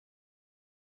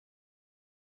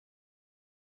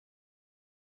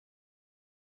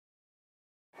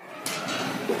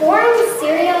boring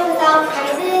cereal without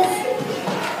prizes?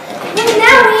 Well,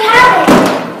 now we have it!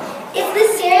 It's the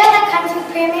cereal that comes with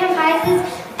premium prizes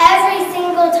every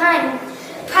single time.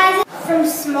 Prizes from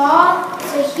small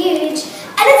to huge,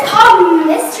 and it's called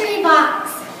Mystery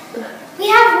Box. We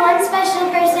have one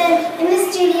special person in the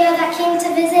studio that came to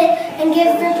visit and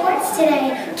give reports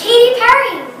today, Katie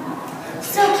Perry.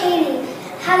 So Katie,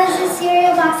 how does this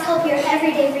cereal box help your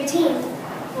everyday routine?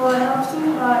 Well, it helps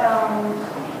me by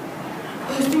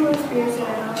boosting my spirits and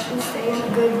it helps me stay in a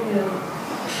good mood.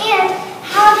 And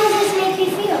how does this make you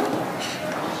feel?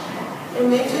 It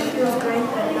makes me feel great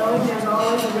that knowing there's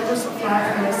always a little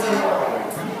supply for my cereal.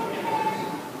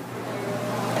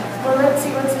 Well, let's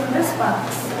see what's in this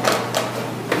box.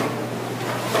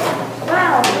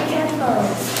 Wow, big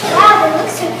headphones. Wow, they look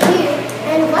so cute.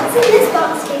 And what's in this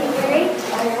box, Katie Perry?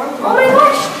 Oh my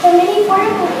gosh, the mini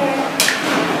portable pair.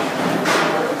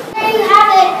 There you have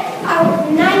it, our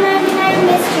 $9.99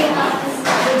 mystery box.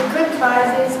 With good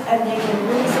prizes and they can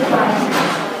really surprise you.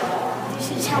 This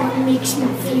is how it makes me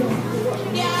feel.